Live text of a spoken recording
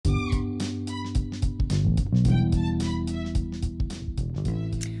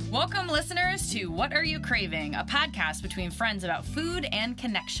Welcome, listeners, to What Are You Craving, a podcast between friends about food and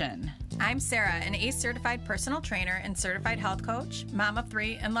connection. I'm Sarah, an ACE-certified personal trainer and certified health coach, mom of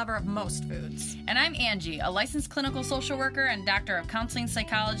 3, and lover of most foods. And I'm Angie, a licensed clinical social worker and doctor of counseling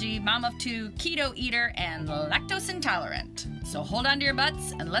psychology, mom of 2, keto eater, and lactose intolerant. So hold on to your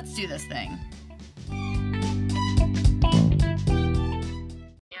butts and let's do this thing.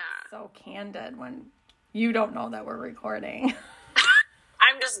 Yeah. So candid when you don't know that we're recording.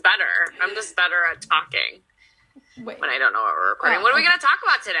 I'm just better at talking Wait. when I don't know what we're recording. What are we going to talk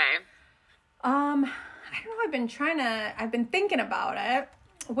about today? I don't know. I've been thinking about it.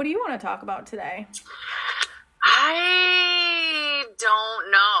 What do you want to talk about today? I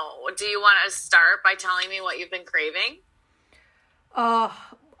don't know. Do you want to start by telling me what you've been craving?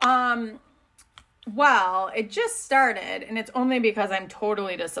 Well, it just started, and it's only because I'm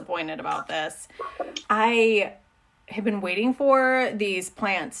totally disappointed about this. I have been waiting for these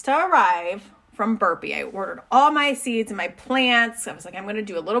plants to arrive from Burpee. I ordered all my seeds and my plants. I was like, I'm going to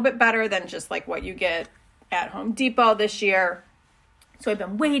do a little bit better than just like what you get at Home Depot this year. So I've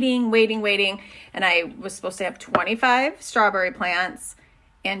been waiting. And I was supposed to have 25 strawberry plants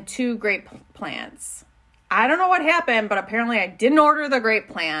and 2 grape plants. I don't know what happened, but apparently I didn't order the grape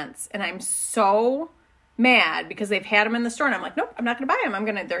plants. And I'm so mad because they've had them in the store. And I'm like, nope, I'm not going to buy them.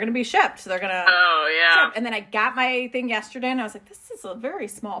 They're going to be shipped. They're going to. Oh, yeah. Ship. And then I got my thing yesterday and I was like, this is a very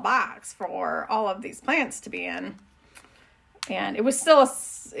small box for all of these plants to be in. And it was still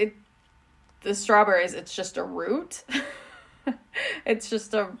the strawberries, it's just a root. It's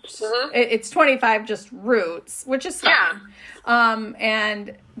just it's 25 just roots, which is fine. Yeah.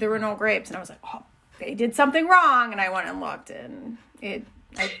 And there were no grapes. And I was like, oh, they did something wrong. And I went and looked and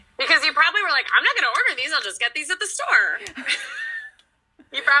because you probably were like, I'm not going to order these. I'll just get these at the store.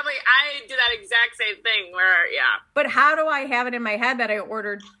 I did that exact same thing where, yeah. But how do I have it in my head that I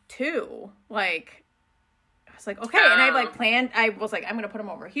ordered 2? Like, I was like, okay. And I was like, I'm going to put them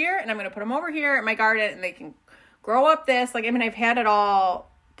over here and I'm going to put them over here in my garden and they can grow up this. Like, I've had it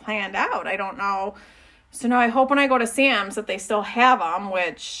all planned out. I don't know. So now I hope when I go to Sam's that they still have them,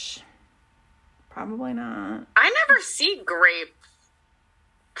 which probably not. I never see grape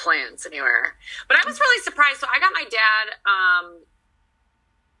plants anywhere, but I was really surprised. So I got my dad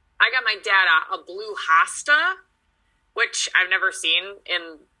a blue hosta, which I've never seen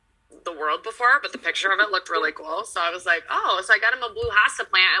in the world before, but the picture of it looked really cool. So I was like, oh, so I got him a blue hosta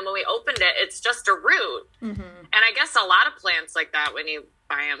plant, and when we opened it, it's just a root. Mm-hmm. And I guess a lot of plants like that, when you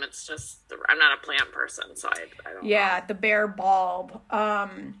buy them, it's just, I'm not a plant person, so I don't know. Yeah, the bare bulb. No,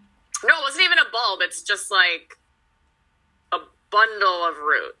 it wasn't even a bulb. It's just like a bundle of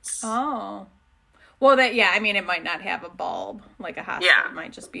roots. Oh. Well, it might not have a bulb like a hosta. Yeah. It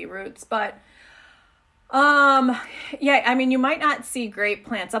might just be roots. But, you might not see grape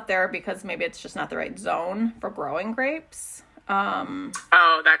plants up there because maybe it's just not the right zone for growing grapes.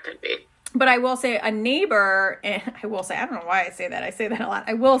 That could be. But I will say a neighbor, and I don't know why I say that. I say that a lot.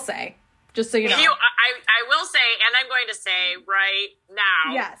 I will say, just so you know. I will say, and I'm going to say right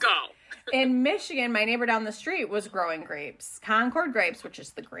now, yes. Go. In Michigan, my neighbor down the street was growing grapes, Concord grapes, which is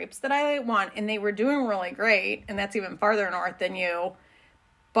the grapes that I want, and they were doing really great, and that's even farther north than you,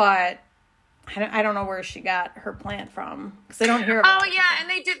 but I don't know where she got her plant from, because I don't hear about it. And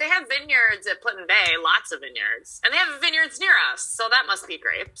they have vineyards at Put-in Bay, lots of vineyards, and they have vineyards near us, so that must be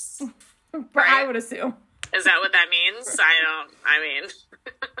grapes. Right? I would assume. Is that what that means?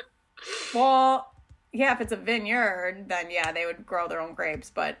 Well, yeah, if it's a vineyard, then yeah, they would grow their own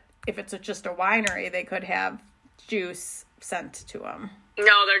grapes, but if it's just a winery, they could have juice sent to them.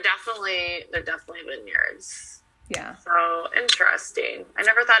 No, they're definitely vineyards. Yeah. So interesting. I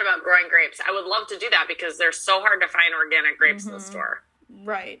never thought about growing grapes. I would love to do that because they're so hard to find organic grapes in the store.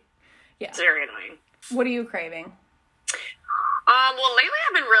 Right. Yeah. It's very annoying. What are you craving? Well, lately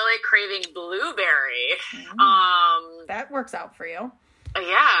I've been really craving blueberry. That works out for you.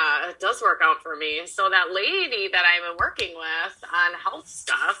 Yeah, it does work out for me. So that lady that I've been working with on health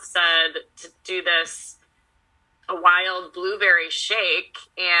stuff said to do a wild blueberry shake.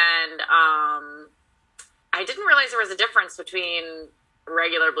 And I didn't realize there was a difference between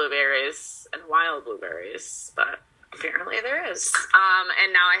regular blueberries and wild blueberries, but apparently there is.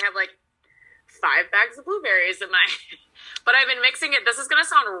 And now I have like 5 bags of blueberries in my, but I've been mixing it. This is going to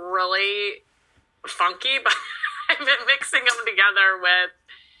sound really funky, but I've been mixing them together with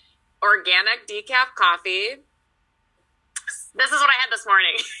organic decaf coffee. This is what I had this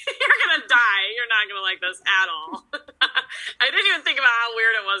morning. You're going to die. You're not going to like this at all. I didn't even think about how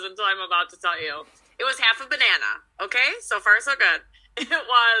weird it was until I'm about to tell you. It was half a banana. Okay? So far, so good. It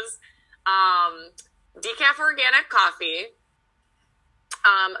was decaf organic coffee,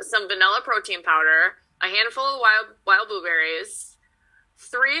 some vanilla protein powder, a handful of wild blueberries,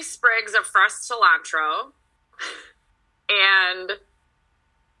 3 sprigs of fresh cilantro, and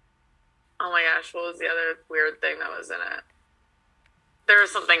oh my gosh, what was the other weird thing that was in it? There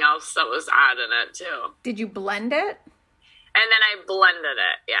was something else that was odd in it too. Did you blend it? And then I blended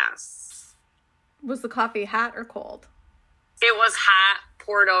it, yes. Was the coffee hot or cold? It was hot,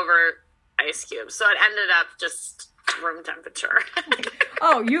 poured over ice cubes. So it ended up just room temperature.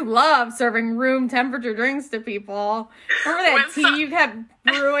 Oh, you love serving room temperature drinks to people. Remember that tea you kept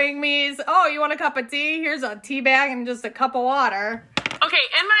brewing me? Oh, you want a cup of tea? Here's a tea bag and just a cup of water. Okay,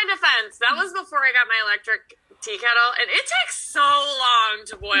 in my defense, that was before I got my electric tea kettle, and it takes so long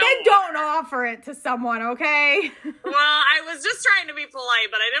to boil. Then don't offer it to someone, okay? Well, I was just trying to be polite,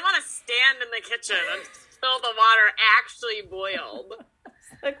 but I didn't want to stand in the kitchen until the water actually boiled.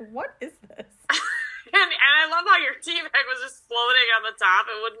 Like, what is this? And I love how your tea bag was just floating on the top.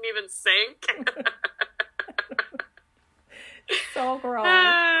 It wouldn't even sink. So gross.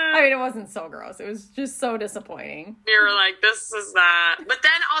 I mean, it wasn't so gross. It was just so disappointing. You were like, this is not. But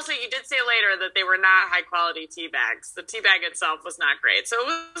then also you did say later that they were not high quality tea bags. The tea bag itself was not great. So it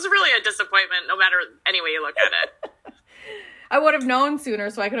was really a disappointment no matter any way you look at it. I would have known sooner,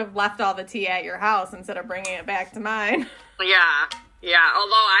 so I could have left all the tea at your house instead of bringing it back to mine. Yeah.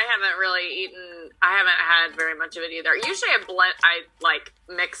 Although I haven't had very much of it either. Usually I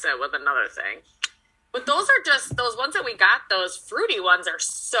mix it with another thing. But those are just, those ones that we got, those fruity ones are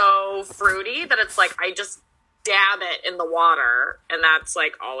so fruity that it's like I just dab it in the water and that's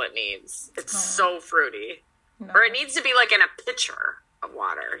like all it needs. It's so fruity. No. Or it needs to be like in a pitcher of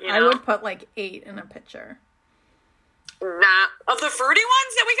water, you know? I would put like 8 in a pitcher. Not of the fruity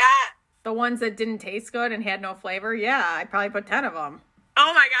ones that we got? The ones that didn't taste good and had no flavor? Yeah, I'd probably put 10 of them.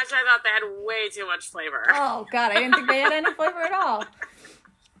 Oh my gosh, I thought they had way too much flavor. Oh God, I didn't think they had any flavor at all.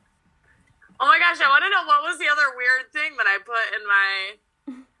 Oh my gosh, I want to know what was the other weird thing that I put in my...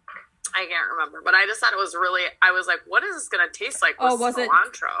 I can't remember, but I just thought it was really... I was like, what is this going to taste like with was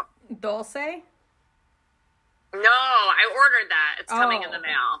cilantro? It Dulce? No, I ordered that. It's coming in the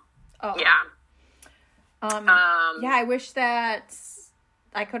mail. Oh. Yeah. Yeah, I wish that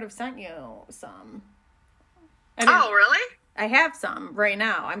I could have sent you some. Oh, really? I have some right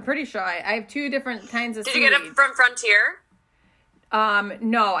now. I'm pretty sure I have 2 different kinds of Did seaweeds. you get it from Frontier?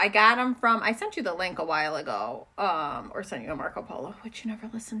 No, I got them from, I sent you the link a while ago, or sent you a Marco Polo, which you never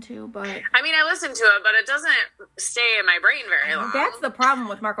listened to, but. I mean, I listened to it, but it doesn't stay in my brain very long. That's the problem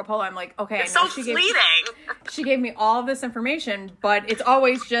with Marco Polo. I'm like, okay. It's so fleeting. She gave me all this information, but it's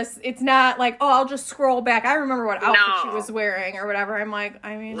always just, it's not like, oh, I'll just scroll back. I remember what outfit she was wearing or whatever. I'm like,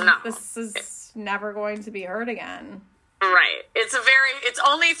 I mean, this is never going to be heard again. Right. It's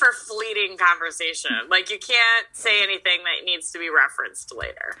only for fleeting conversation. Like, you can't say anything that needs to be referenced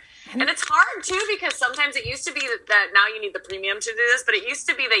later. And it's hard, too, because sometimes it used to be that now you need the premium to do this, but it used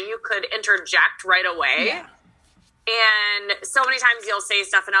to be that you could interject right away. Yeah. And so many times you'll say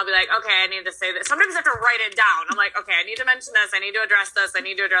stuff and I'll be like, okay, I need to say this. Sometimes I have to write it down. I'm like, okay, I need to mention this. I need to address this. I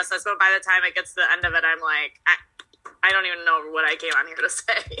need to address this. But by the time it gets to the end of it, I'm like, I don't even know what I came on here to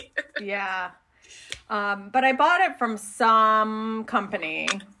say. Yeah. But I bought it from some company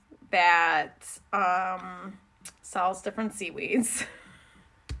that sells different seaweeds.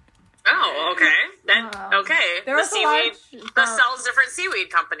 Oh, okay. Okay. The sells different seaweed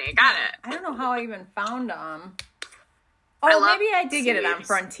company. Got it. I don't know how I even found them. Oh, maybe I did get it on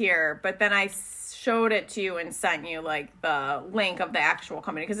Frontier, but then I showed it to you and sent you like the link of the actual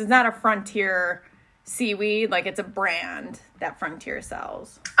company because it's not a Frontier seaweed, like it's a brand that Frontier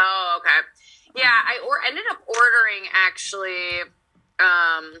sells. Oh, okay. Yeah, I ended up ordering, actually,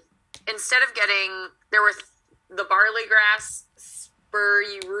 instead of getting, there were the barley grass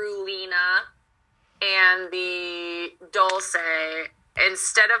spirulina and the dulce.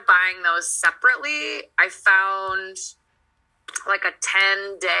 Instead of buying those separately, I found like a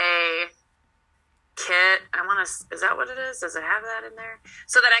 10-day kit. Is that what it is? Does it have that in there?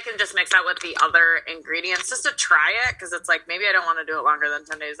 So that I can just mix that with the other ingredients just to try it, because it's like, maybe I don't want to do it longer than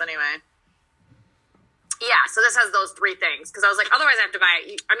 10 days anyway. Yeah, so this has those 3 things. Because I was like, otherwise I have to buy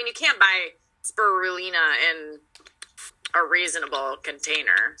it. I mean, you can't buy spirulina in a reasonable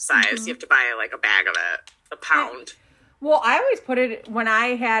container size. Mm-hmm. You have to buy like a bag of it, a pound. Well, I always put it, when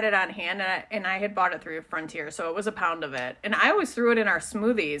I had it on hand, and I had bought it through Frontier, so it was a pound of it. And I always threw it in our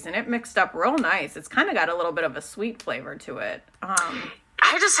smoothies, and it mixed up real nice. It's kind of got a little bit of a sweet flavor to it.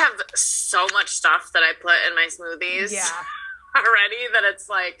 I just have so much stuff that I put in my smoothies already that it's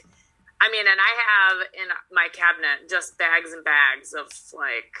like... I mean, and I have in my cabinet just bags and bags of,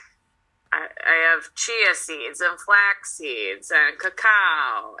 like, I have chia seeds and flax seeds and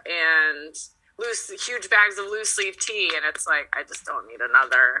cacao and huge bags of loose leaf tea, and it's like I just don't need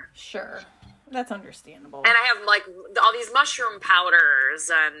another. Sure, that's understandable. And I have like all these mushroom powders,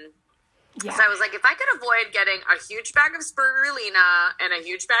 and yeah. so I was like, if I could avoid getting a huge bag of spirulina and a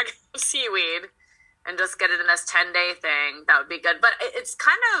huge bag of seaweed, and just get it in this 10-day thing, that would be good. But it's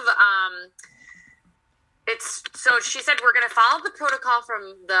kind of so she said we're going to follow the protocol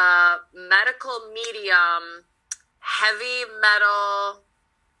from the medical medium heavy metal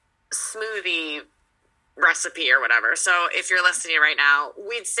smoothie recipe or whatever. So if you're listening right now,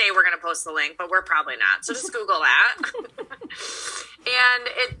 we'd say we're going to post the link, but we're probably not. So just Google that. And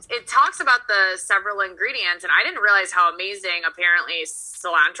it talks about the several ingredients, and I didn't realize how amazing apparently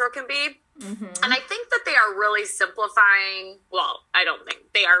cilantro can be. Mm-hmm. And I think that they are really simplifying. Well, I don't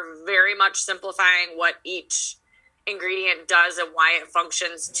think they are very much simplifying what each ingredient does and why it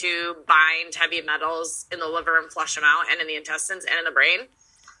functions to bind heavy metals in the liver and flush them out, and in the intestines and in the brain.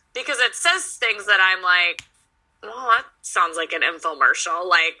 Because it says things that I'm like, well, that sounds like an infomercial.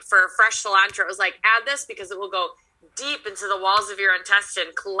 Like for fresh cilantro, it was like, add this because it will go deep into the walls of your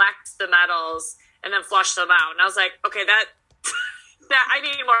intestine, collect the metals, and then flush them out. And I was like, okay, that I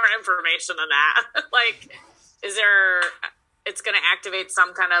need more information than that. Like, it's going to activate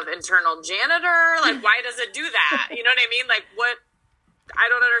some kind of internal janitor? Like, why does it do that? You know what I mean? Like, what? I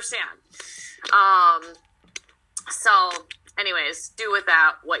don't understand. So, anyways, do with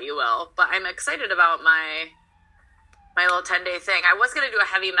that what you will. But I'm excited about my little 10-day thing. I was going to do a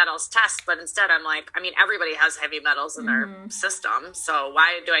heavy metals test, but instead I'm like, I mean, everybody has heavy metals in their system, so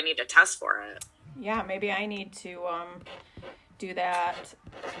why do I need to test for it? Yeah, maybe I need to do that.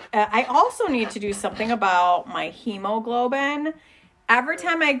 I also need to do something about my hemoglobin. Every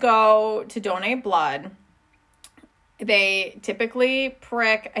time I go to donate blood, they typically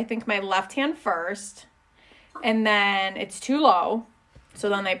prick, I think, my left hand first, and then it's too low. So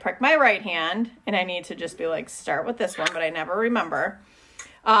then they prick my right hand, and I need to just be like, start with this one, but I never remember.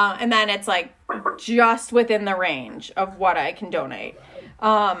 And then it's like just within the range of what I can donate.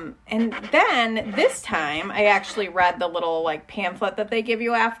 And then this time I actually read the little like pamphlet that they give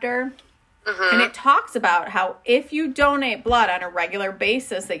you after. Mm-hmm. And it talks about how if you donate blood on a regular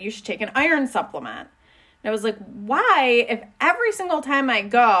basis that you should take an iron supplement. And I was like, why, if every single time I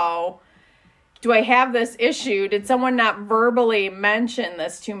go, do I have this issue? Did someone not verbally mention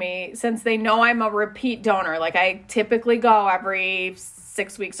this to me, since they know I'm a repeat donor? Like I typically go every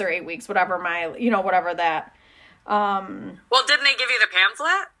 6 weeks or 8 weeks, whatever whatever that. Well, didn't they give you the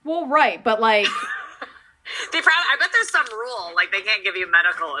pamphlet? Well, right. But like, I bet there's some rule, like they can't give you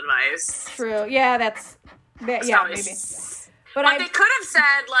medical advice. True. Yeah, yeah, maybe. But they could have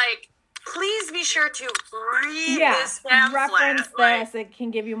said like, please be sure to read this pamphlet. Reference this. It can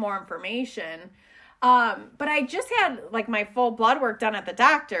give you more information. But I just had like my full blood work done at the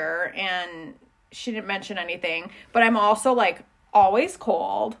doctor, and she didn't mention anything. But I'm also like always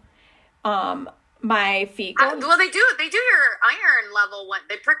cold. My feet go... well, they do your iron level when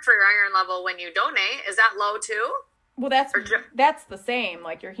they prick for your iron level when you donate. Is that low too? Well, that's the same,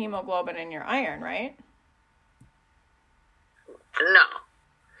 like your hemoglobin and your iron, right? No.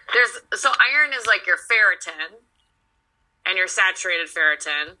 So iron is like your ferritin and your saturated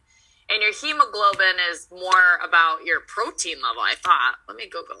ferritin, and your hemoglobin is more about your protein level, I thought. Let me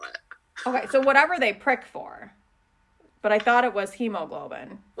Google it. Okay, so whatever they prick for. But I thought it was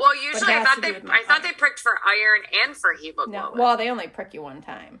hemoglobin. Well, usually I thought they pricked for iron and for hemoglobin. No, well, they only prick you one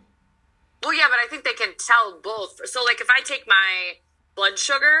time. Well, yeah, but I think they can tell both. So like if I take my blood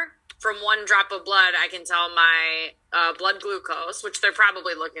sugar from one drop of blood, I can tell my blood glucose, which they're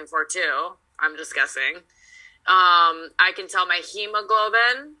probably looking for too. I'm just guessing. I can tell my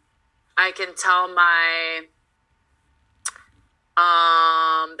hemoglobin. I can tell my...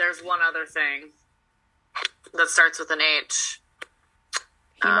 there's one other thing that starts with an H.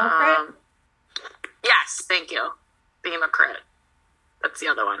 Hemocrit? Yes, thank you. The hemocrit. That's the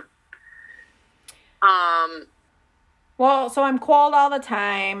other one. Well, so I'm cold all the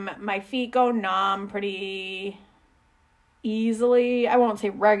time. My feet go numb pretty easily. I won't say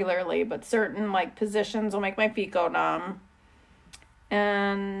regularly, but certain like positions will make my feet go numb.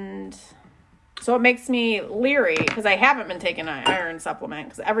 And so it makes me leery because I haven't been taking an iron supplement,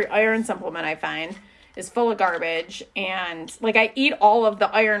 because every iron supplement I find is full of garbage, and like I eat all of the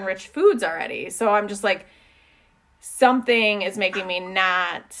iron rich foods already. So I'm just like, something is making me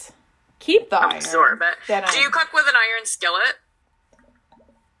not keep the iron. Absorb it. Do you cook with an iron skillet?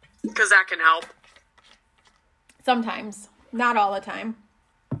 Because that can help. Sometimes. Not all the time.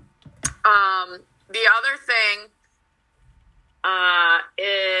 The other thing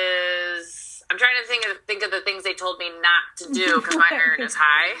is think of the things they told me not to do because my iron is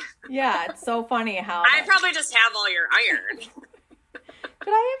high. Yeah, it's so funny how... I probably just have all your iron.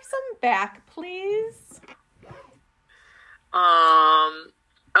 Could I have some back, please?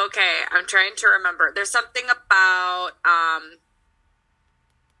 Okay, I'm trying to remember. There's something about,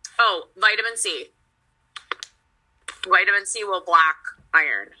 vitamin C. Vitamin C will block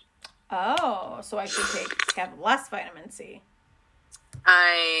iron. Oh, so I should have less vitamin C.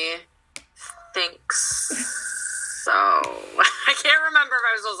 I think so. I can't remember if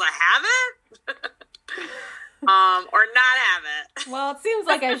I was supposed to have it or not have it. Well, it seems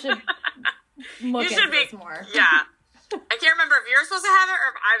like I should look into this more. Yeah. I can't remember if you're supposed to have it or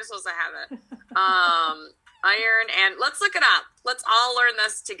if I'm supposed to have it. Iron, and let's look it up. Let's all learn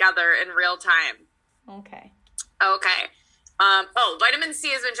this together in real time. Okay. Vitamin C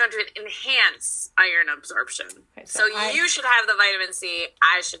has been shown to enhance iron absorption. Okay, so you should have the vitamin C.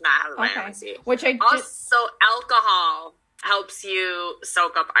 I should not have the vitamin C. Which also, alcohol helps you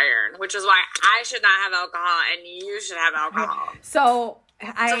soak up iron, which is why I should not have alcohol and you should have alcohol. Okay. So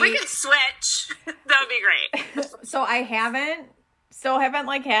if we could switch, that would be great. So I still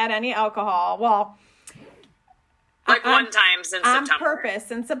haven't had any alcohol. Well, one time since on September. On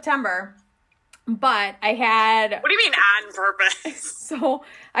purpose in September. But I had... What do you mean on purpose? So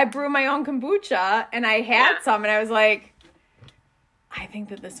I brew my own kombucha and I had some and I was like, I think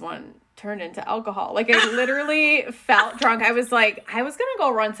that this one turned into alcohol. Like I literally felt drunk. I was like, I was going to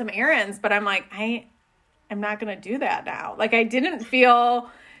go run some errands, but I'm like, I'm not going to do that now. Like I didn't feel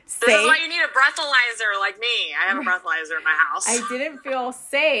safe. This is why you need a breathalyzer like me. I have a breathalyzer in my house. I didn't feel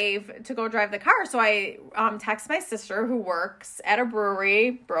safe to go drive the car. So I text my sister who works at a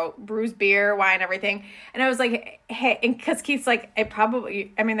brewery, brews beer, wine, everything. And I was like, hey, because Keith's like, that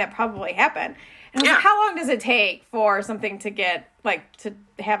probably happened. And I was like, how long does it take for something to get, to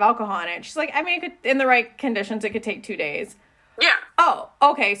have alcohol in it? She's like, it could, in the right conditions, it could take 2 days. Yeah. Oh,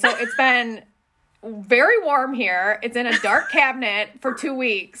 okay. So it's been very warm here. It's in a dark cabinet for 2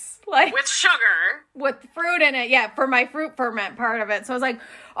 weeks. With sugar. With fruit in it. Yeah, for my fruit ferment part of it. So I was like,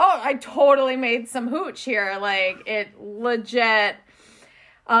 I totally made some hooch here. It legit.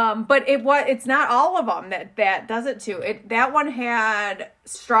 But it's not all of them that does it too. That one had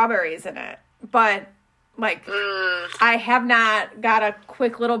strawberries in it. But I have not got a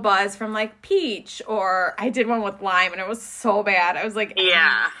quick little buzz from peach, or I did one with lime and it was so bad. I was like,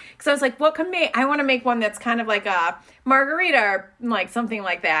 yeah. Because I was like, what can I want to make one that's kind of like a margarita or something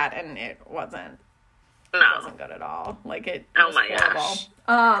like that. And it wasn't. No. It wasn't good at all. It was horrible.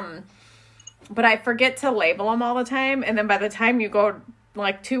 Gosh. But I forget to label them all the time. And then by the time you go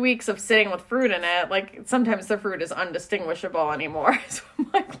 2 weeks of sitting with fruit in it, sometimes the fruit is undistinguishable anymore. So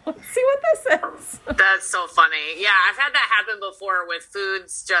I'm like, let's see what this is. That's so funny. Yeah, I've had that happen before with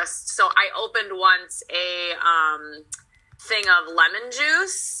foods. So I opened once a thing of lemon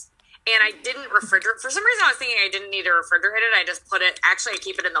juice, and I didn't refrigerate. For some reason, I was thinking I didn't need to refrigerate it. I just put it, actually I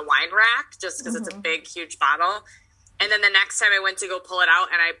keep it in the wine rack just because it's a big, huge bottle. And then the next time I went to go pull it out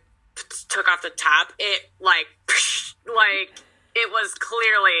and I took off the top, it it was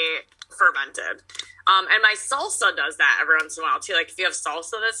clearly fermented. And my salsa does that every once in a while too. If you have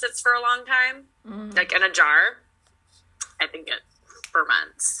salsa that sits for a long time, in a jar, I think it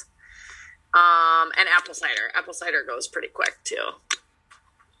ferments. And apple cider. Apple cider goes pretty quick too.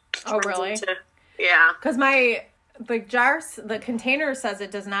 Oh, really? Yeah. Because the container says it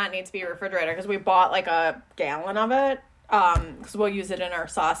does not need to be refrigerated, because we bought a gallon of it. Because we'll use it in our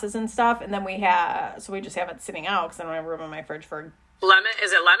sauces and stuff, and then we just have it sitting out because I don't have room in my fridge for lemon.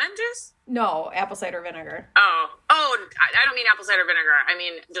 Is it lemon juice? No, apple cider vinegar. Oh! I don't mean apple cider vinegar. I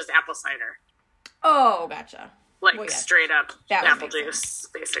mean just apple cider. Oh, gotcha. Straight up apple juice,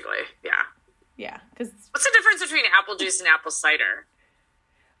 basically. Yeah. Yeah. Because what's the difference between apple juice and apple cider?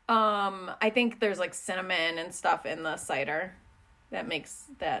 I think there's cinnamon and stuff in the cider that makes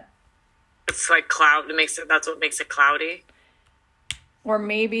that. It's cloud. That's what makes it cloudy. Or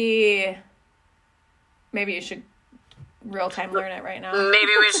maybe you should real time learn it right now.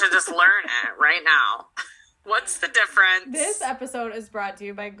 Maybe we should just learn it right now. What's the difference? This episode is brought to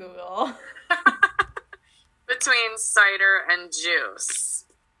you by Google. Between cider and juice.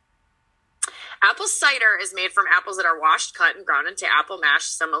 Apple cider is made from apples that are washed, cut, and ground into apple mash,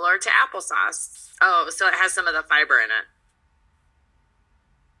 similar to applesauce. Oh, so it has some of the fiber in it.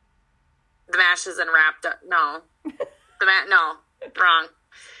 The mash is then wrapped up. No. No. Wrong.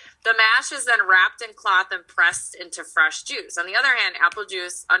 The mash is then wrapped in cloth and pressed into fresh juice. On the other hand, apple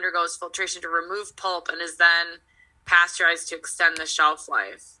juice undergoes filtration to remove pulp and is then pasteurized to extend the shelf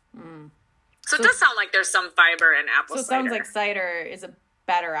life. So it does sound like there's some fiber in apple cider. So it sounds like cider is a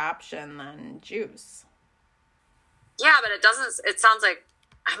better option than juice. Yeah, but it doesn't. It sounds like.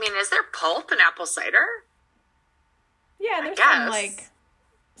 I mean, is there pulp in apple cider? Yeah, there's some like.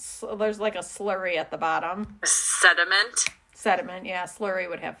 There's like a slurry at the bottom. Sediment, yeah. Slurry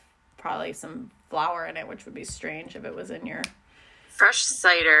would have probably some flour in it, which would be strange if it was in your... Fresh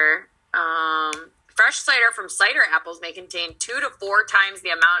cider. Fresh cider from cider apples may contain 2 to 4 times the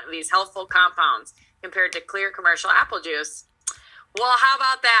amount of these healthful compounds compared to clear commercial apple juice. Well, how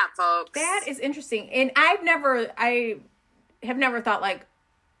about that, folks? That is interesting. And I have never thought like,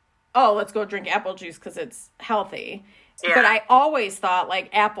 oh, let's go drink apple juice because it's healthy. Yeah. But I always thought like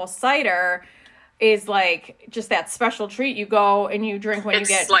apple cider is like just that special treat you go and you drink when you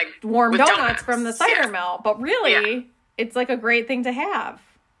get like warm donuts from the cider mill. But really, it's like a great thing to have,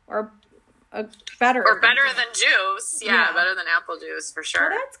 or better than juice. Yeah, better than apple juice for sure.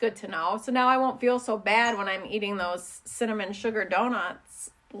 Well, that's good to know. So now I won't feel so bad when I'm eating those cinnamon sugar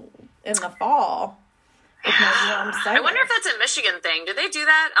donuts in the fall. With my warm cider. I wonder if that's a Michigan thing. Do they do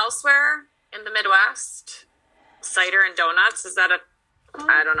that elsewhere in the Midwest? Cider and donuts? Is that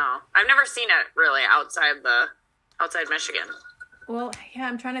I don't know. I've never seen it really outside Michigan. Well, yeah,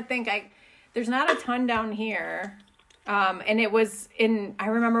 I'm trying to think. There's not a ton down here. And it was I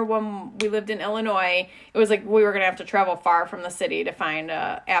remember when we lived in Illinois, it was like we were going to have to travel far from the city to find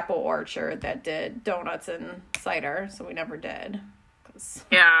a apple orchard that did donuts and cider. So we never did.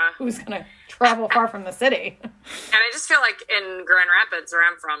 Who's going to travel far from the city? And I just feel like in Grand Rapids, where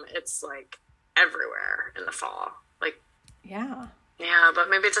I'm from, it's like everywhere in the fall. Like, yeah, but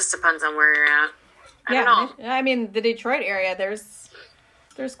maybe it just depends on where you're at. I don't know. I mean, the Detroit area,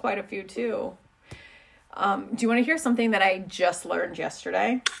 there's quite a few too. Do you want to hear something that I just learned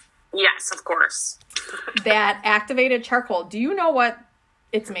yesterday? Yes, of course. That activated charcoal. Do you know what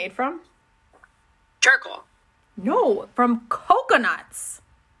it's made from? Charcoal. No, from coconuts.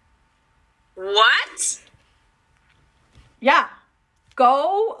 What? Yeah.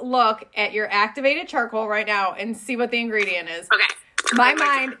 Go look at your activated charcoal right now and see what the ingredient is. Okay. My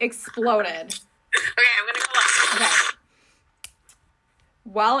mind exploded. Okay, I'm going to go look. Okay.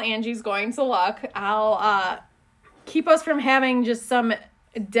 While Angie's going to look, I'll keep us from having just some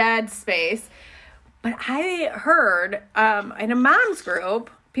dead space. But I heard in a mom's group,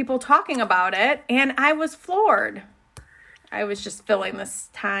 people talking about it, and I was floored. I was just filling this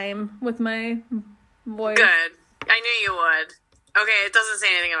time with my voice. Good. I knew you would. Okay, it doesn't say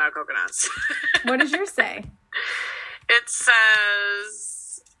anything about coconuts. What does yours say? It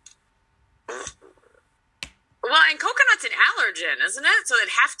says... Well, and coconut's an allergen, isn't it? So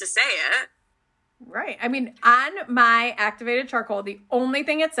they'd have to say it. Right. I mean, on my activated charcoal, the only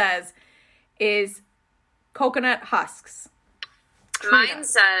thing it says is coconut husks. Mine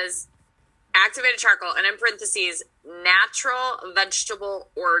says activated charcoal, and in parentheses, natural vegetable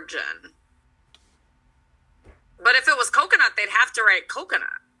origin. But if it was coconut, they'd have to write coconut.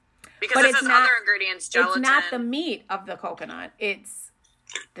 Because it says other ingredients, gelatin. It's not the meat of the coconut. It's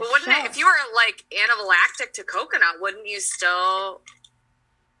the But wouldn't shell. it, if you were like anaphylactic to coconut, wouldn't you still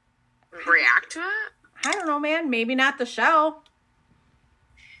react to it? I don't know, man. Maybe not the shell.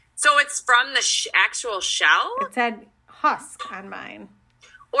 So it's from the actual shell? It said husk on mine.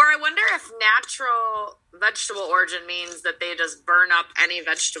 Or I wonder if natural vegetable origin means that they just burn up any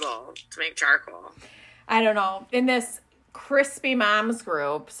vegetable to make charcoal. I don't know. In this crispy moms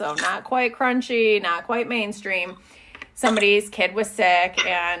group, so not quite crunchy, not quite mainstream, somebody's kid was sick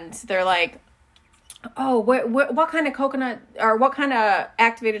and they're like, oh, what kind of coconut or what kind of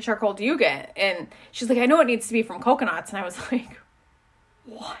activated charcoal do you get? And she's like, I know it needs to be from coconuts. And I was like,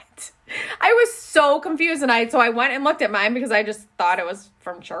 what? I was so confused. And so I went and looked at mine because I just thought it was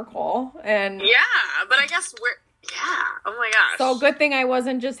from charcoal. And yeah, but I guess oh my gosh. So good thing I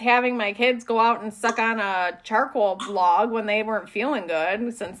wasn't just having my kids go out and suck on a charcoal log when they weren't feeling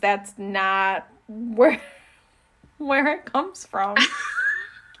good, since that's not where it comes from.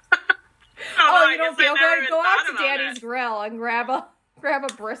 Oh, you don't feel good? Go out to Daddy's Grill and grab a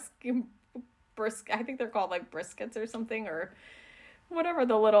brisket. I think they're called like briskets or something, or whatever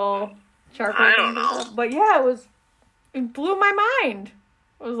the little charcoal. I don't know. But yeah, it blew my mind.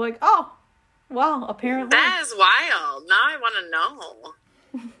 I was like, oh, well, apparently. That is wild. Now I want to know.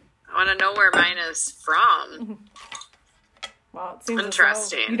 I want to know where mine is from. Well, it seems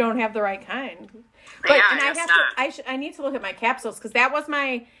interesting. You don't have the right kind. But yeah, and I guess not. I need to look at my capsules because that was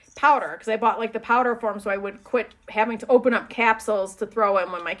my powder, because I bought like the powder form so I would quit having to open up capsules to throw in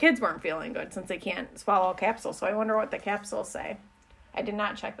when my kids weren't feeling good, since they can't swallow capsules. So I wonder what the capsules say. I did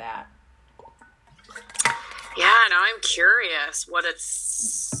not check that. Yeah, now I'm curious what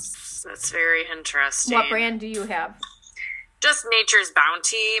it's. That's very interesting. What brand do you have? Just Nature's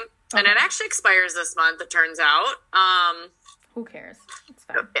Bounty. And it actually expires this month, it turns out. Who cares? It's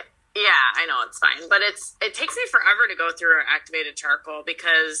fine. Yeah, I know, it's fine. But it takes me forever to go through activated charcoal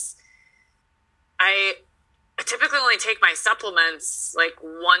because I typically only take my supplements like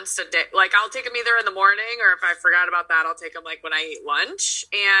once a day. Like I'll take them either in the morning, or if I forgot about that, I'll take them like when I eat lunch.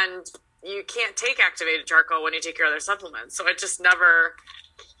 And you can't take activated charcoal when you take your other supplements. So it just never,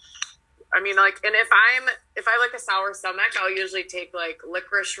 I mean, like, and if I have like a sour stomach, I'll usually take like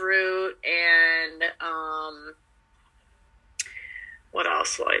licorice root and, what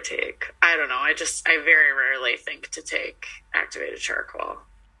else will I take? I don't know. I very rarely think to take activated charcoal.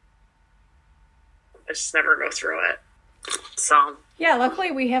 I just never go through it. So. Yeah,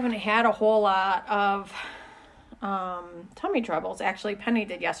 luckily we haven't had a whole lot of tummy troubles. Actually, Penny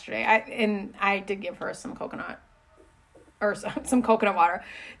did yesterday. I did give her some coconut water,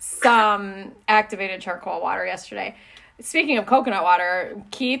 some activated charcoal water yesterday. Speaking of coconut water,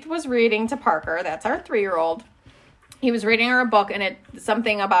 Keith was reading to Parker. That's our 3-year-old. He was reading her a book, and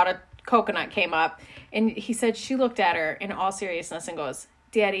something about a coconut came up, and he said she looked at her in all seriousness and goes,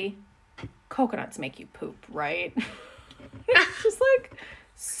 "Daddy, coconuts make you poop, right?" Just like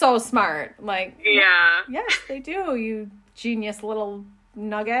so smart. Like, yeah, yes, they do. You genius little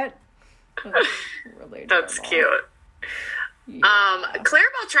nugget. Really that's cute. Yeah.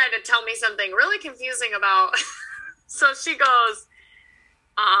 Clarabelle tried to tell me something really confusing about. So she goes,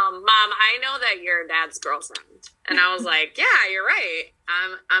 "Mom, I know that you're Dad's girlfriend," and I was like, "Yeah, you're right.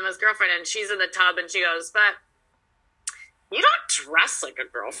 I'm his girlfriend." And she's in the tub, and she goes, "But you don't dress like a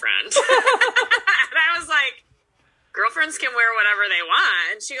girlfriend." And I was like, "Girlfriends can wear whatever they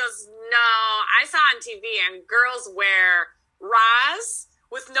want." And she goes, "No, I saw on TV and girls wear bras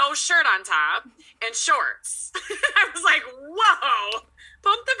with no shirt on top and shorts." I was like, "Whoa,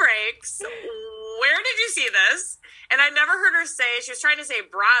 pump the brakes. Where did you see this?" And I never heard her say, she was trying to say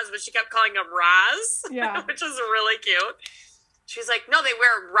bras, but she kept calling them ras, yeah. Which was really cute. She's like, "No, they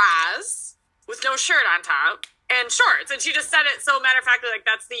wear ras with no shirt on top and shorts." And she just said it so matter-of-factly, like,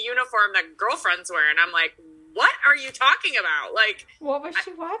 that's the uniform that girlfriends wear. And I'm like, what are you talking about? Like, what was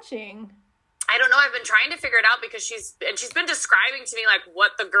she watching? I don't know. I've been trying to figure it out because she's been describing to me like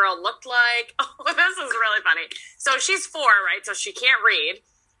what the girl looked like. Oh, this is really funny. So she's 4, right? So she can't read.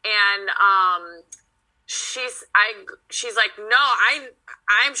 And, she's like, "No,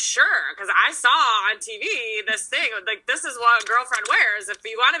 I'm sure, because I saw on TV this thing, like, this is what a girlfriend wears. If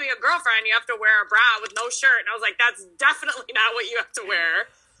you want to be a girlfriend, you have to wear a bra with no shirt." And I was like, "That's definitely not what you have to wear.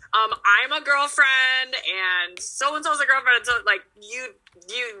 I'm a girlfriend, and so-and-so's a girlfriend, and so, like,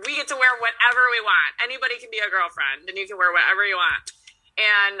 we get to wear whatever we want. Anybody can be a girlfriend, and you can wear whatever you want."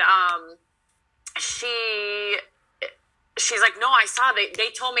 And she's like, "No, I saw, they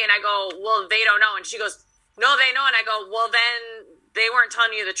told me." And I go, "Well, they don't know." And she goes, "No, they know." And I go, "Well, then they weren't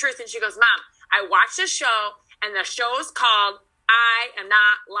telling you the truth." And she goes, "Mom, I watched this show, and the show is called I Am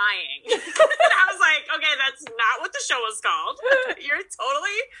Not Lying." And I was like, "Okay, that's not what the show is called. You're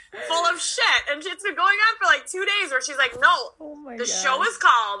totally full of shit." And it's been going on for like 2 days where she's like, "No, the show is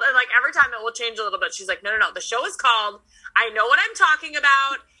called," and like every time it will change a little bit. She's like, No, the show is called I Know What I'm Talking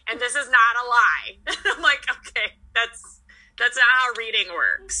About, and this is not a lie." And I'm like, okay, that's not how reading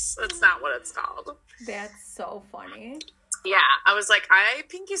works. That's not what it's called. That's so funny. Yeah, I was like, I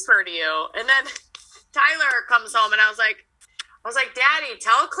pinky swear to you. And then Tyler comes home, and I was like, "Daddy,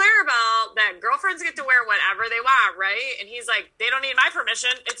 tell Clarabelle that girlfriends get to wear whatever they want, right?" And he's like, "They don't need my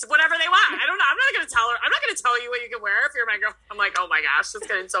permission. It's whatever they want. I don't know. I'm not going to tell her. I'm not going to tell you what you can wear if you're my girl." I'm like, oh my gosh, it's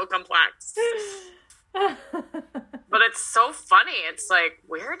getting so complex. But it's so funny. It's like,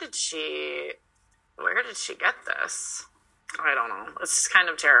 where did she get this? I don't know. It's kind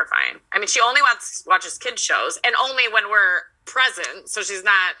of terrifying. I mean, she only watches kids shows, and only when we're present, so she's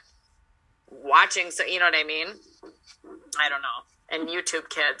not watching. So you know what I mean? I don't know. And YouTube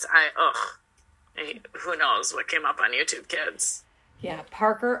Kids, who knows what came up on YouTube Kids? Yeah,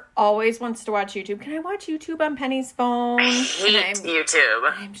 Parker always wants to watch YouTube. Can I watch YouTube on Penny's phone? I hate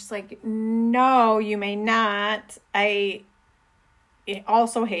YouTube. I'm just like, no, you may not. I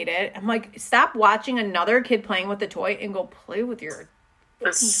also hate it. I'm like, stop watching another kid playing with the toy and go play with your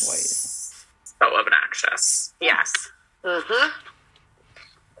toys. So obnoxious. Yes. Mm-hmm.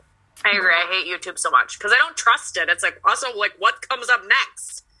 I agree. I hate YouTube so much because I don't trust it. It's like, also, like, what comes up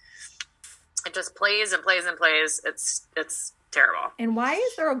next? It just plays and plays and plays. It's terrible. And why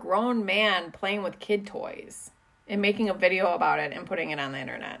is there a grown man playing with kid toys and making a video about it and putting it on the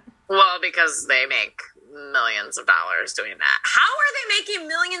internet? Well, because they make millions of dollars doing that. How are they making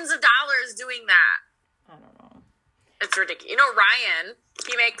millions of dollars doing that? I don't know. It's ridiculous. You know, Ryan,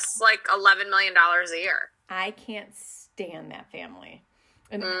 he makes like $11 million a year. I can't stand that family.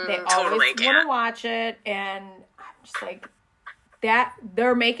 And they always totally want can't. to watch it, and I'm just like, that,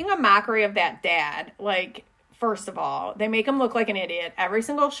 they're making a mockery of that dad. Like, first of all, they make him look like an idiot every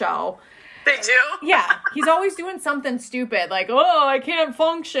single show. They do? Yeah, he's always doing something stupid, like, oh, I can't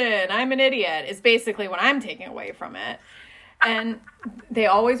function, I'm an idiot, is basically what I'm taking away from it. And they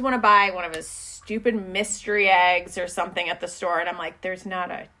always want to buy one of his stupid mystery eggs or something at the store, and I'm like, there's not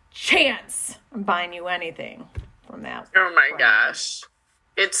a chance I'm buying you anything from that. Oh my brand. gosh.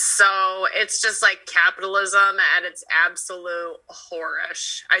 It's just like capitalism at its absolute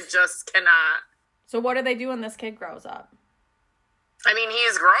whorish. I just cannot. So what do they do when this kid grows up? I mean,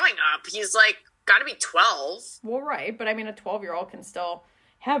 he's growing up. He's like, got to be 12. Well, right, but I mean, a 12-year-old can still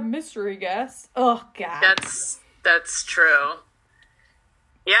have mystery guests. Oh, God. That's true.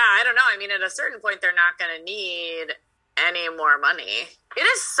 Yeah, I don't know. I mean, at a certain point, they're not going to need any more money. It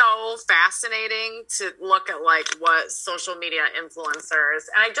is so fascinating to look at like what social media influencers,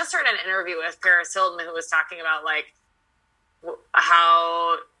 and I just heard an interview with Paris Hilton who was talking about like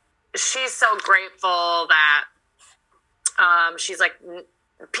how she's so grateful that she's like,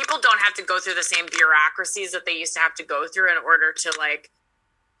 people don't have to go through the same bureaucracies that they used to have to go through in order to like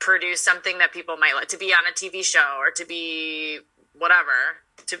produce something that people might like, to be on a TV show or to be whatever,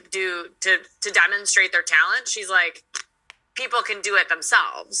 to demonstrate their talent. She's like, people can do it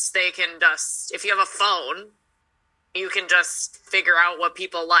themselves. They can just, if you have a phone, you can just figure out what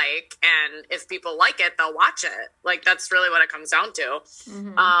people like, and if people like it, they'll watch it. Like, that's really what it comes down to.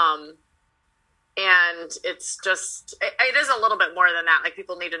 Mm-hmm. And it's just, it is a little bit more than that. Like,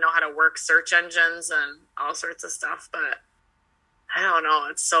 people need to know how to work search engines and all sorts of stuff, but I don't know.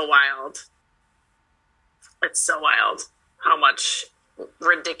 It's so wild. It's so wild how much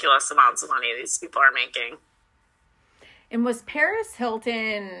ridiculous amounts of money these people are making. And was Paris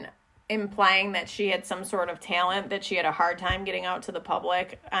Hilton implying that she had some sort of talent that she had a hard time getting out to the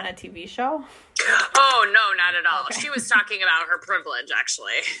public on a TV show? Oh, no, not at all. Okay. She was talking about her privilege,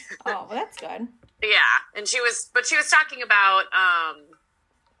 actually. Oh, well, that's good. Yeah, and she was talking about, I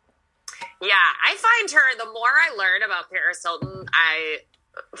find her, the more I learn about Paris Hilton, I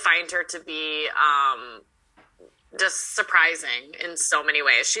find her to be just surprising in so many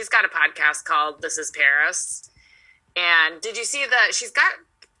ways. She's got a podcast called This Is Paris. And did you see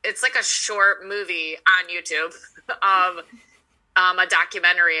it's like a short movie on YouTube of a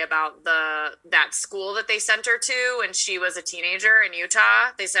documentary about that school that they sent her to when she was a teenager in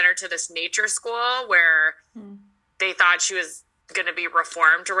Utah. They sent her to this nature school where they thought she was going to be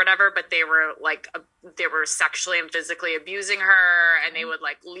reformed or whatever, but they were sexually and physically abusing her, and they would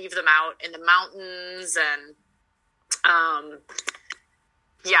like leave them out in the mountains, and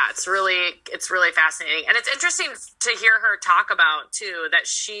it's really fascinating. And it's interesting to hear her talk about too, that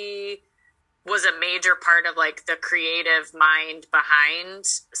she was a major part of like the creative mind behind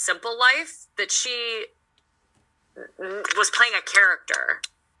Simple Life, that she was playing a character.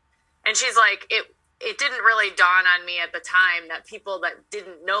 And she's like, it didn't really dawn on me at the time that people that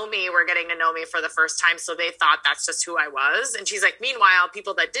didn't know me were getting to know me for the first time. So they thought that's just who I was. And she's like, meanwhile,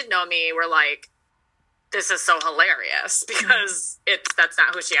 people that did know me were like, this is so hilarious, because that's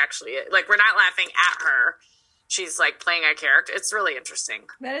not who she actually is. Like, we're not laughing at her. She's like playing a character. It's really interesting.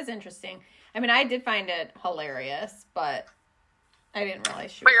 That is interesting. I mean, I did find it hilarious, but I didn't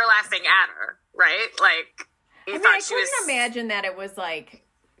realize she But you're laughing at her, right? Like, I couldn't imagine that it was like,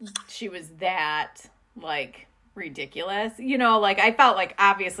 she was that, like, ridiculous. You know, like, I felt like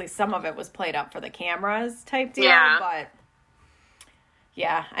obviously some of it was played up for the cameras type deal, but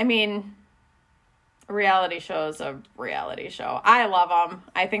yeah, I mean, a reality show is a reality show. I love them.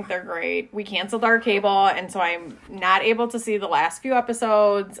 I think they're great. We canceled our cable, and so I'm not able to see the last few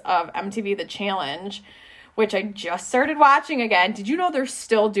episodes of MTV The Challenge, which I just started watching again. Did you know they're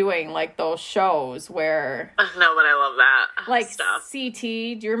still doing, like, those shows where... No, but I love that like, stuff. CT.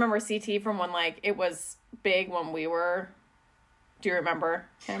 Do you remember CT from when, like, it was big when we were... Do you remember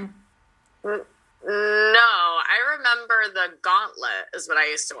him? No, I remember the Gauntlet is what I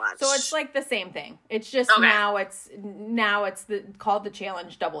used to watch. So it's like the same thing. It's just now it's called The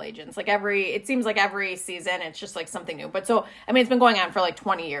Challenge Double Agents. Like it seems like every season it's just like something new. But so, I mean, it's been going on for like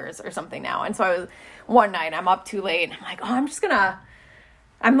 20 years or something now. And so one night I'm up too late and I'm like, oh,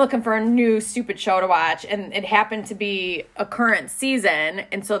 I'm looking for a new stupid show to watch. And it happened to be a current season.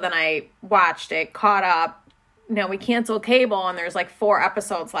 And so then I watched it, caught up. No, we canceled cable and there's like 4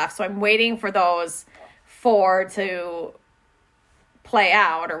 episodes left. So I'm waiting for those 4 to play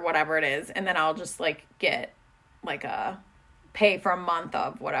out or whatever it is. And then I'll just like get like pay for a month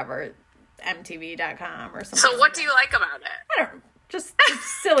of whatever, MTV.com or something. So what do you like about it? I don't know. Just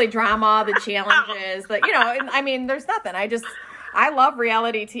silly drama, the challenges, I mean, there's nothing. I love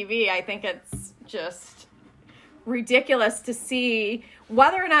reality TV. I think it's just ridiculous to see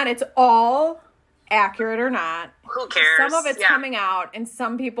whether or not it's all accurate or not. Who cares? Some of it's coming out, and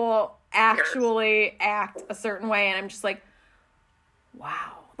some people actually act a certain way, and I'm just like,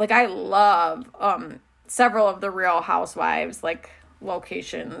 wow. Like, I love several of the Real Housewives, like,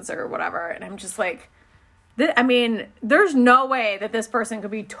 locations or whatever, and I'm just like, I mean, there's no way that this person could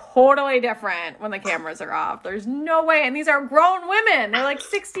be totally different when the cameras are off. There's no way. And these are grown women. They're like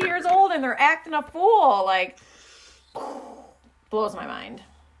 60 years old and they're acting a fool. Like, blows my mind.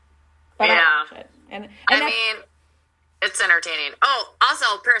 But yeah. I watch it. And I mean, it's entertaining. Oh,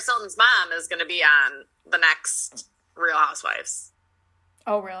 also, Paris Hilton's mom is going to be on the next Real Housewives.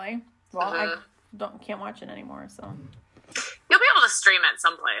 Oh, really? Well, I can't watch it anymore, so. You'll be able to stream it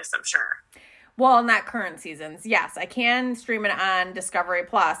someplace, I'm sure. Well, not current seasons. Yes, I can stream it on Discovery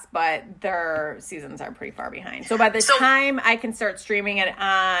Plus, but their seasons are pretty far behind. So by the time I can start streaming it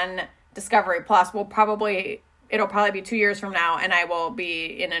on Discovery Plus, it'll probably be 2 years from now, and I will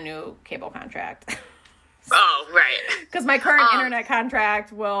be in a new cable contract. Oh, right. Because my current internet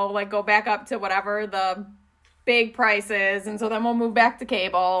contract will like go back up to whatever the big price is, and so then we'll move back to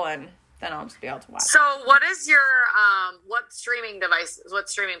cable, and then I'll just be able to watch. So what is your, what streaming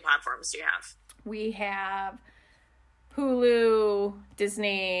platforms do you have? We have Hulu,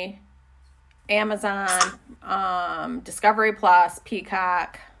 Disney, Amazon, Discovery Plus,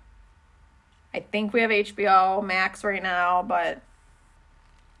 Peacock. I think we have HBO Max right now, but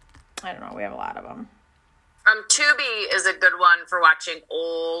I don't know. We have a lot of them. Tubi is a good one for watching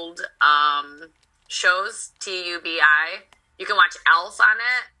old shows, TUBI. You can watch Elf on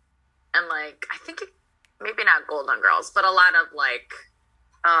it, and like, I think maybe not Golden Girls, but a lot of like,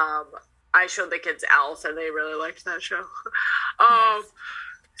 I showed the kids Elf, and they really liked that show. Nice.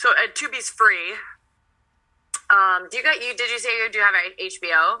 So Tubi's free. Did you say you do have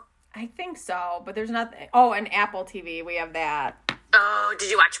HBO? I think so, but there's nothing. Oh, and Apple TV, we have that. Oh,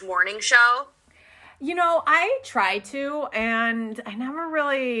 did you watch Morning Show? You know, I tried to, and I never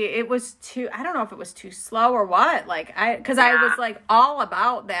really, I don't know if it was too slow or what. Like, I was like all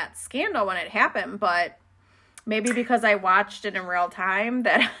about that scandal when it happened, but maybe because I watched it in real time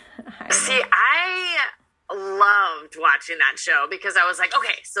that I loved watching that show because I was like,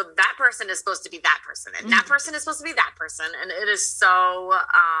 okay, so that person is supposed to be that person, and that person is supposed to be that person, and it is so,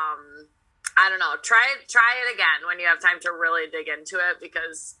 I don't know, try it again when you have time to really dig into it,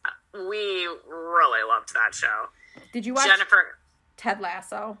 because we really loved that show. Did you watch Ted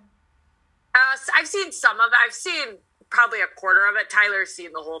Lasso? I've seen some of it. I've seen probably a quarter of it. Tyler's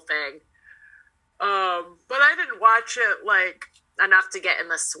seen the whole thing. But I didn't watch it like enough to get in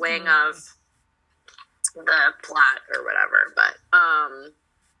the swing of the plot or whatever. But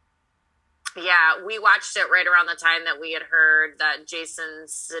yeah, we watched it right around the time that we had heard that Jason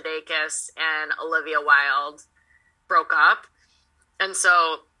Sudeikis and Olivia Wilde broke up, and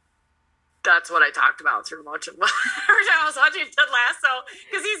so that's what I talked about through much of every time I was watching Ted Lasso,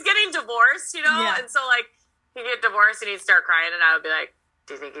 because he's getting divorced, you know, and so like he'd get divorced and he'd start crying, and I would be like,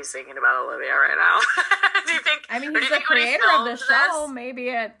 do you think he's thinking about Olivia right now? Do you think? I mean, he's the creator of the show. Maybe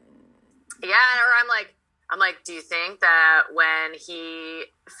it. Yeah, or I'm like, do you think that when he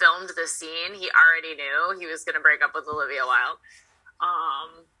filmed the scene, he already knew he was going to break up with Olivia Wilde?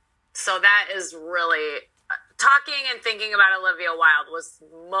 So that is really talking and thinking about Olivia Wilde was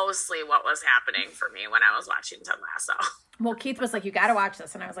mostly what was happening for me when I was watching Ted Lasso. Well, Keith was like, you got to watch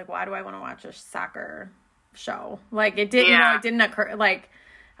this. And I was like, why do I want to watch a soccer show? Like, it didn't, it didn't occur. Like,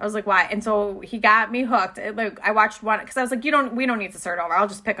 I was like, why? And so he got me hooked. Like, I watched one, because I was like, we don't need to start over. I'll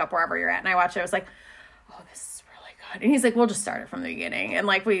just pick up wherever you're at. And I watched it. I was like, oh, this is really good. And he's like, we'll just start it from the beginning. And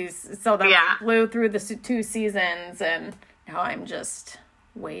like, we blew through the 2 seasons, and now I'm just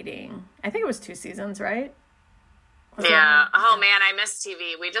waiting. I think it was 2 seasons, right? Yeah. Oh man, I miss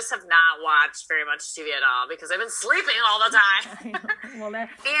TV. We just have not watched very much TV at all because I've been sleeping all the time. Well,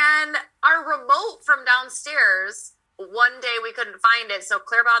 and our remote from downstairs, one day we couldn't find it. So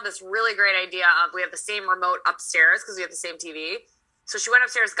Claire had this really great idea of, we have the same remote upstairs because we have the same TV. So she went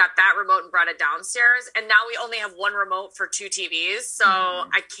upstairs, got that remote, and brought it downstairs. And now we only have one remote for 2 TVs. So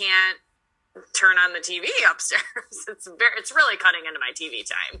I can't turn on the TV upstairs. It's really cutting into my TV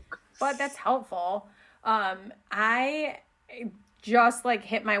time. But that's helpful. I just like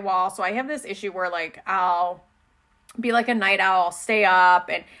hit my wall. So I have this issue where like I'll be like a night owl, stay up,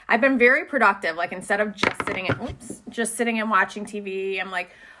 and I've been very productive. Like, instead of just sitting and watching TV, I'm like,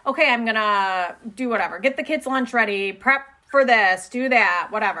 okay, I'm gonna do whatever, get the kids' lunch ready, prep for this, do that,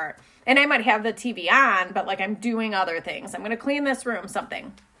 whatever. And I might have the TV on, but like I'm doing other things. I'm gonna clean this room,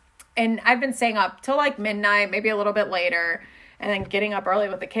 something. And I've been staying up till like midnight, maybe a little bit later. and then getting up early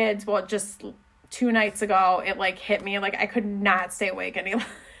with the kids. Well, just 2 nights ago, it like hit me like I could not stay awake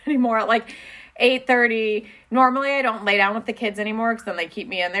anymore at like 8:30. Normally I don't lay down with the kids anymore because then they keep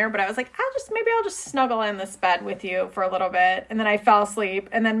me in there, but I was like, maybe I'll just snuggle in this bed with you for a little bit. And then I fell asleep,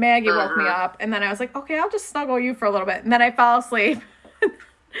 and then Maggie woke me up, and then I was like, okay, I'll just snuggle you for a little bit. And then I fell asleep.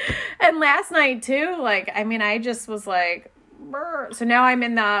 And last night too, like, I mean, I just was like, brr. So now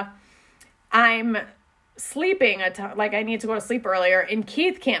I'm sleeping like I need to go to sleep earlier, and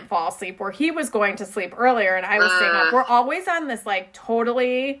Keith can't fall asleep where he was going to sleep earlier, and I was staying up. We're always on this like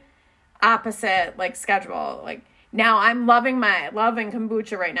totally opposite like schedule. Like now I'm loving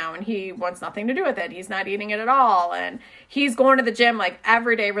kombucha right now, and he wants nothing to do with it. He's not eating it at all, and he's going to the gym like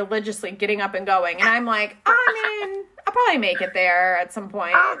every day religiously, getting up and going, and I'm like, I'll probably make it there at some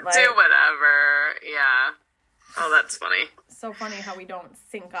point. I'll like, do whatever. Yeah. Oh, that's funny. So funny how we don't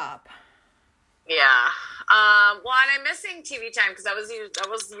sync up. Yeah. Well, and I'm missing TV time because that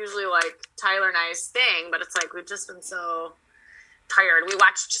was usually like Tyler and I's thing, but it's like we've just been so tired. We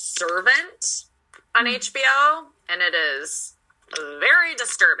watched Servant on HBO, and it is very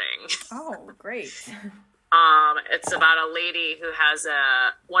disturbing. Oh, great. It's about a lady who has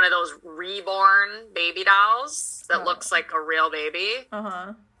one of those reborn baby dolls that looks like a real baby.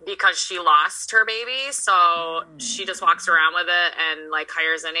 Because she lost her baby, so she just walks around with it and like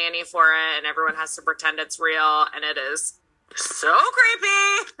hires a nanny for it, and everyone has to pretend it's real, and it is so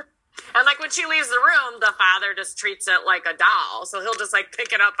creepy. And like when she leaves the room, the father just treats it like a doll, so he'll just like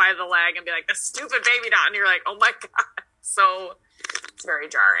pick it up by the leg and be like, "The stupid baby doll," and you're like, "Oh my god!" So it's very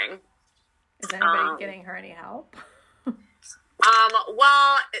jarring. Is anybody getting her any help?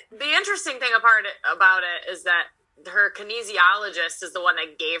 Well, the interesting thing about it is that her kinesiologist is the one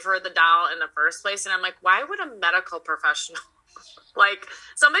that gave her the doll in the first place. And I'm like, why would a medical professional, like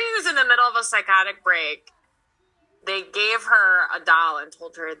somebody who's in the middle of a psychotic break, they gave her a doll and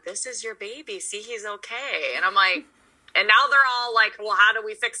told her, this is your baby. See, he's okay. And I'm like, and now they're all like, well, how do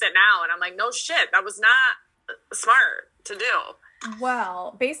we fix it now? And I'm like, no shit. That was not smart to do.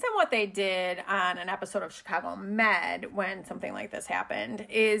 Well, based on what they did on an episode of Chicago Med when something like this happened,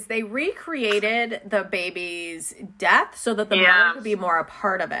 is they recreated the baby's death so that the mother could be more a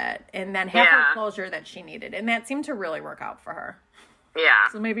part of it and then have her closure that she needed. And that seemed to really work out for her. Yeah.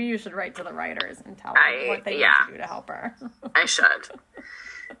 So maybe you should write to the writers and tell them what they need to do to help her. I should,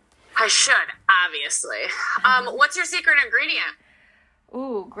 obviously. What's your secret ingredient?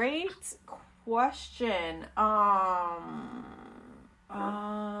 Ooh, great question. I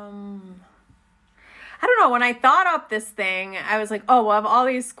don't know. When I thought up this thing, I was like, oh, well, I have all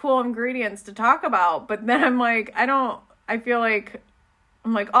these cool ingredients to talk about. But then I'm like, I feel like,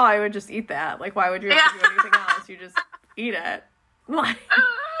 I'm like, oh, I would just eat that. Like, why would you have to do anything else? You just eat it. Like,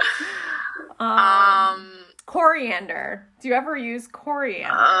 coriander. Do you ever use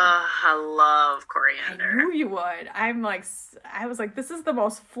coriander? I love coriander. I knew you would. I was like, this is the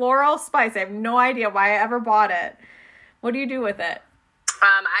most floral spice. I have no idea why I ever bought it. What do you do with it?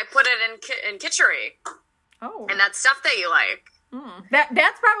 I put it in kitchery. Oh. And that stuff that you like.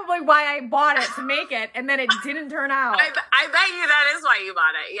 That's probably why I bought it, to make it, and then it didn't turn out. I bet you that is why you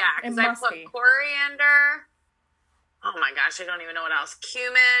bought it. Yeah, because I put coriander. Oh my gosh, I don't even know what else.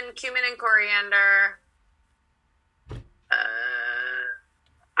 Cumin and coriander.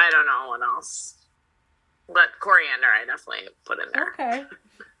 I don't know what else. But coriander I definitely put in there. Okay.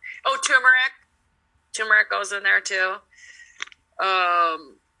 Oh, turmeric. Turmeric goes in there too.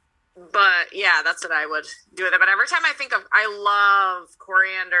 But yeah, that's what I would do with it. But every time I love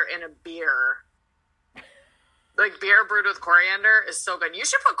coriander in a beer. Like beer brewed with coriander is so good. You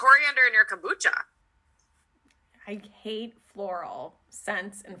should put coriander in your kombucha. I hate floral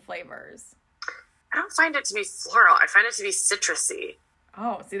scents and flavors. I don't find it to be floral. I find it to be citrusy.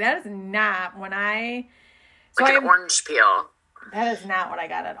 Oh, see, that is not when I... Like an orange peel. That is not what I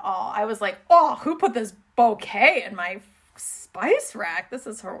got at all. I was like, oh, who put this bouquet in my spice rack? This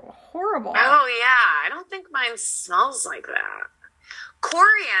is horrible. Oh, yeah. I don't think mine smells like that.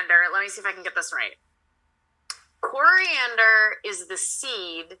 Coriander, let me see if I can get this right. Coriander is the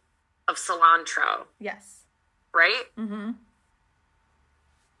seed of cilantro. Yes. Right? Mm-hmm.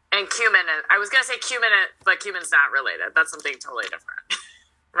 And cumin, I was going to say cumin, but cumin's not related. That's something totally different.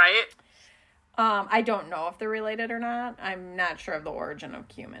 Right? I don't know if they're related or not. I'm not sure of the origin of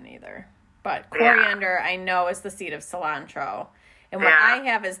cumin either. But coriander, I know, is the seed of cilantro. And what I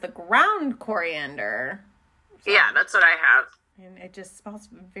have is the ground coriander. So, yeah, that's what I have. And it just smells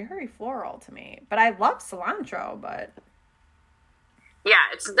very floral to me. But I love cilantro, but... Yeah,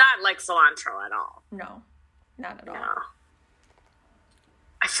 it's not like cilantro at all. No, not at all. No.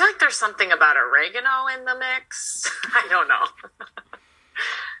 I feel like there's something about oregano in the mix. I don't know.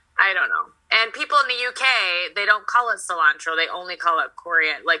 I don't know. And people in the UK, they don't call it cilantro. They only call it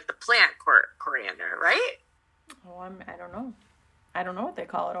coriander, like the plant coriander, right? Oh, I don't know. I don't know what they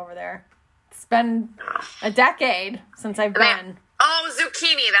call it over there. It's been a decade since I've been.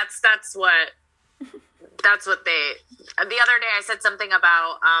 Zucchini. That's what they. The other day I said something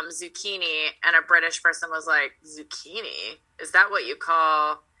about zucchini, and a British person was like, "Zucchini? Is that what you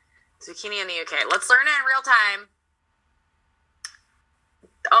call zucchini in the UK?" Let's learn it in real time.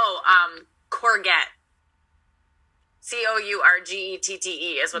 Courgette.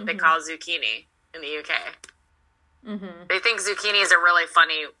 Courgette is what they call zucchini in the UK. Mm-hmm. They think zucchini is a really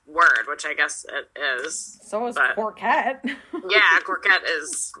funny word, which I guess it is. So is courgette. Yeah, courgette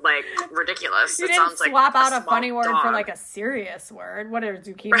is like ridiculous. You didn't swap out a funny word for like a serious word. What are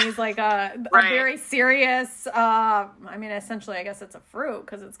zucchinis? Like a very serious. Essentially, I guess it's a fruit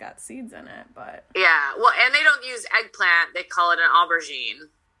because it's got seeds in it. But yeah, well, and they don't use eggplant; they call it an aubergine.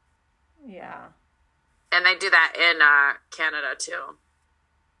 Yeah, and they do that in Canada too.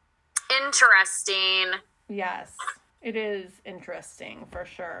 Interesting. Yes, it is interesting for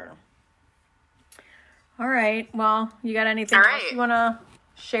sure. All right. Well, you got anything else you want to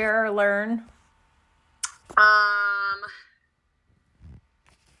share or learn? No.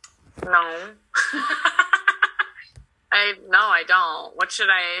 I don't. What should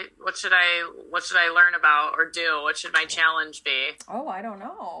I learn about or do? What should my challenge be? Oh, I don't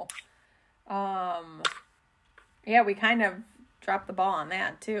know. Yeah, we kind of dropped the ball on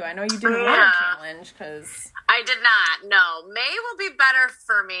that too. I know you didn't want a challenge because I did not. No, May will be better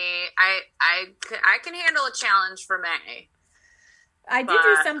for me. I can handle a challenge for May. I did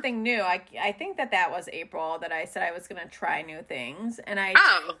do something new. I think that was April that I said I was going to try new things, and I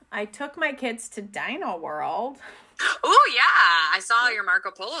took my kids to Dino World. Oh yeah, I saw your Marco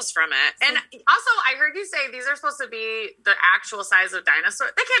Polos from it, and also I heard you say these are supposed to be the actual size of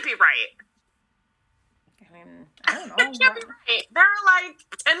dinosaurs. They can't be right. I mean, I don't know. They can't be right. They're like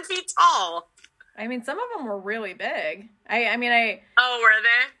 10 feet tall. I mean, some of them were really big. Oh, were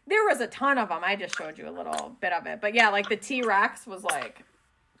they? There was a ton of them. I just showed you a little bit of it. But yeah, like the T-Rex was like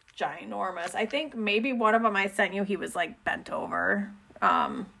ginormous. I think maybe one of them I sent you, he was like bent over,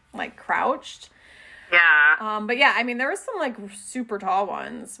 like crouched. Yeah. But yeah, I mean, there was some like super tall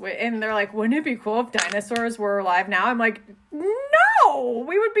ones. And they're like, wouldn't it be cool if dinosaurs were alive now? I'm like, no,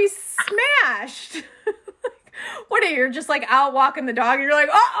 we would be smashed. What are you? You're just like out walking the dog and you're like,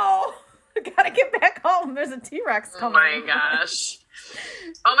 uh-oh. Gotta get back home. There's a T-Rex coming. Oh my gosh.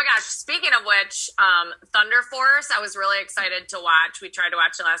 Speaking of which, Thunder Force, I was really excited to watch. We tried to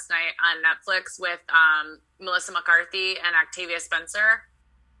watch it last night on Netflix with Melissa McCarthy and Octavia Spencer.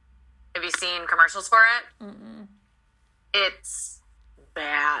 Have you seen commercials for it? Mm-mm. It's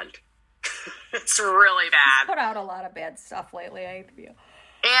bad. It's really bad. She's put out a lot of bad stuff lately, I feel.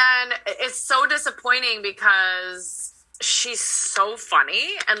 And it's so disappointing because she's so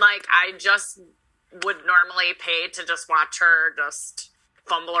funny, and like I just would normally pay to just watch her just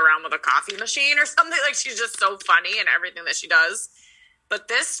fumble around with a coffee machine or something. Like she's just so funny in everything that she does. But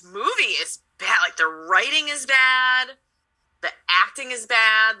this movie is bad. Like the writing is bad, the acting is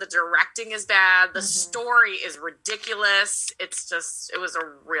bad, the directing is bad, the story is ridiculous. It was a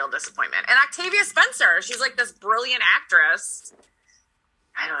real disappointment. And Octavia Spencer, she's like this brilliant actress.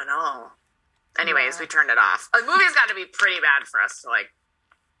 I don't know. Anyways, we turned it off. The movie's got to be pretty bad for us to, like,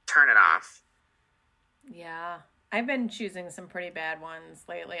 turn it off. Yeah. I've been choosing some pretty bad ones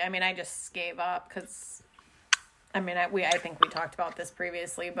lately. I mean, I just gave up because, I think we talked about this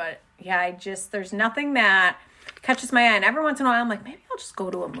previously, but yeah, there's nothing that catches my eye. And every once in a while, I'm like, maybe I'll just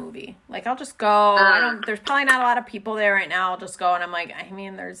go to a movie. Like, I'll just go. There's probably not a lot of people there right now. I'll just go. And I'm like, I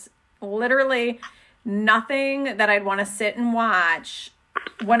mean, there's literally nothing that I'd want to sit and watch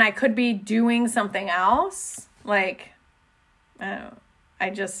when I could be doing something else. Like, I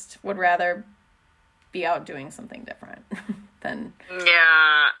just would rather be out doing something different than... Yeah,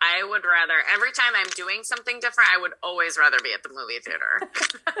 I would rather... Every time I'm doing something different, I would always rather be at the movie theater.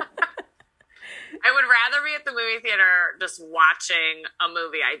 I would rather be at the movie theater just watching a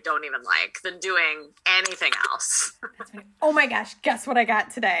movie I don't even like than doing anything else. Oh my gosh, guess what I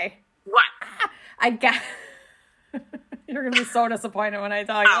got today? What? I got... You're going to be so disappointed when I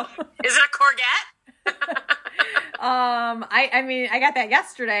tell you. Is it a Courgette? I got that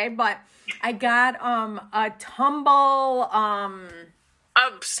yesterday, but I got a tumble a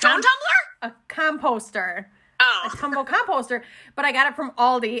stone tumbler? A composter. Oh. A tumble composter, but I got it from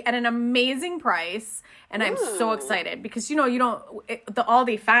Aldi at an amazing price, and I'm so excited because the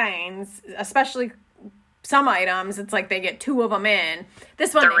Aldi finds, especially some items, it's like they get 2 of them in.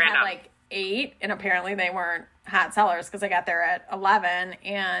 This one, They're they random. had like 8, and apparently they weren't hot sellers because I got there at 11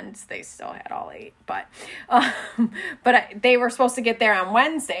 and they still had all 8. But they were supposed to get there on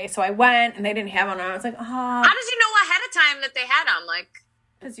Wednesday, so I went and they didn't have them. And I was like, How did you know ahead of time that they had them? Like,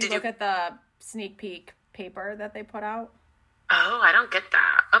 because you look at the sneak peek paper that they put out. oh, I don't get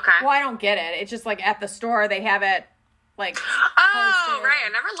that. Okay. Well, I don't get it. It's just like at the store they have it like Oh, posted. right. I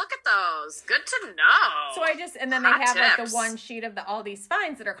never look at those. Good to know. So and then they Hot have like tips. the one sheet of all these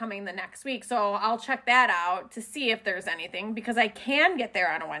finds that are coming the next week. So I'll check that out to see if there's anything, because I can get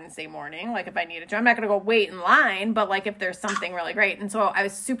there on a Wednesday morning. Like if I needed to, I'm not going to go wait in line, but like if there's something really great. And so I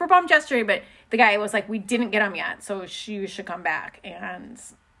was super bummed yesterday, but the guy was like, we didn't get them yet, so you should come back. And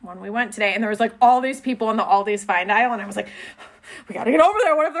when we went today, and there was like all these people in the Aldi's find aisle, and I was like, we got to get over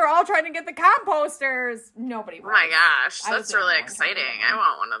there. What if they're all trying to get the composters? Nobody was. Oh my gosh, I was that's there a really long time exciting. ago. I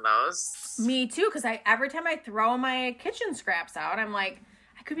want one of those. Me too, because every time I throw my kitchen scraps out, I'm like,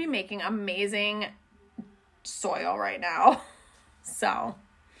 I could be making amazing soil right now. So,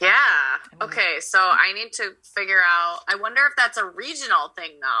 Yeah. Okay, so I need to figure out. I wonder if that's a regional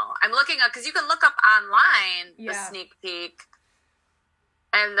thing, though. I'm looking up, because you can look up online the Yeah. sneak peek,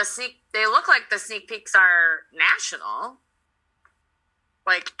 and they look like the sneak peeks are national.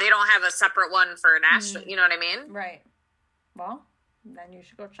 Like they don't have a separate one for national. You know what I mean? right. Well, then you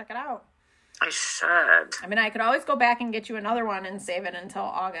should go check it out. I should. I mean, I could always go back and get you another one and save it until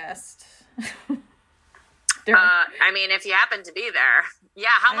August. I mean, if you happen to be there, yeah.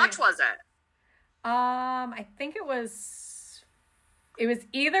 How much was it? I think it was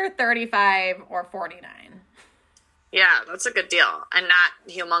either 35 or 49. Yeah, that's a good deal, and not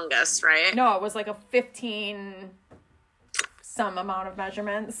humongous, right? No, it was like a 15 some amount of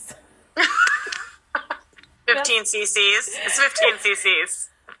measurements. 15 cc's. It's 15 cc's.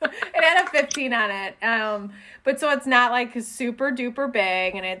 It had a 15 on it. But so it's not like super duper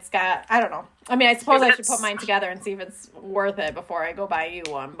big, and it's got, I don't know. I mean, I suppose I should put mine together and see if it's worth it before I go buy you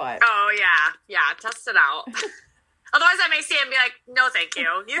one, but. Oh, yeah. Yeah, test it out. Otherwise, I may see it and be like, no, thank you.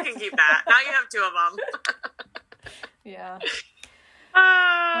 You can keep that. Now you have 2 of them. Yeah. Okay.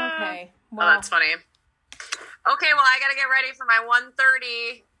 Okay. Oh, Well, that's funny. Okay, well, I got to get ready for my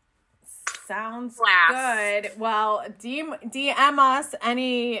 1:30. sounds Class. good. Well, DM us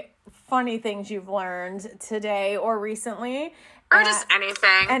any funny things you've learned today or recently. Or just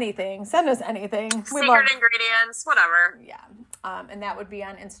anything. Anything. Send us anything. Secret ingredients, whatever. Yeah. And that would be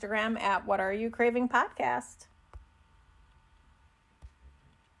on Instagram at What Are You Craving Podcast.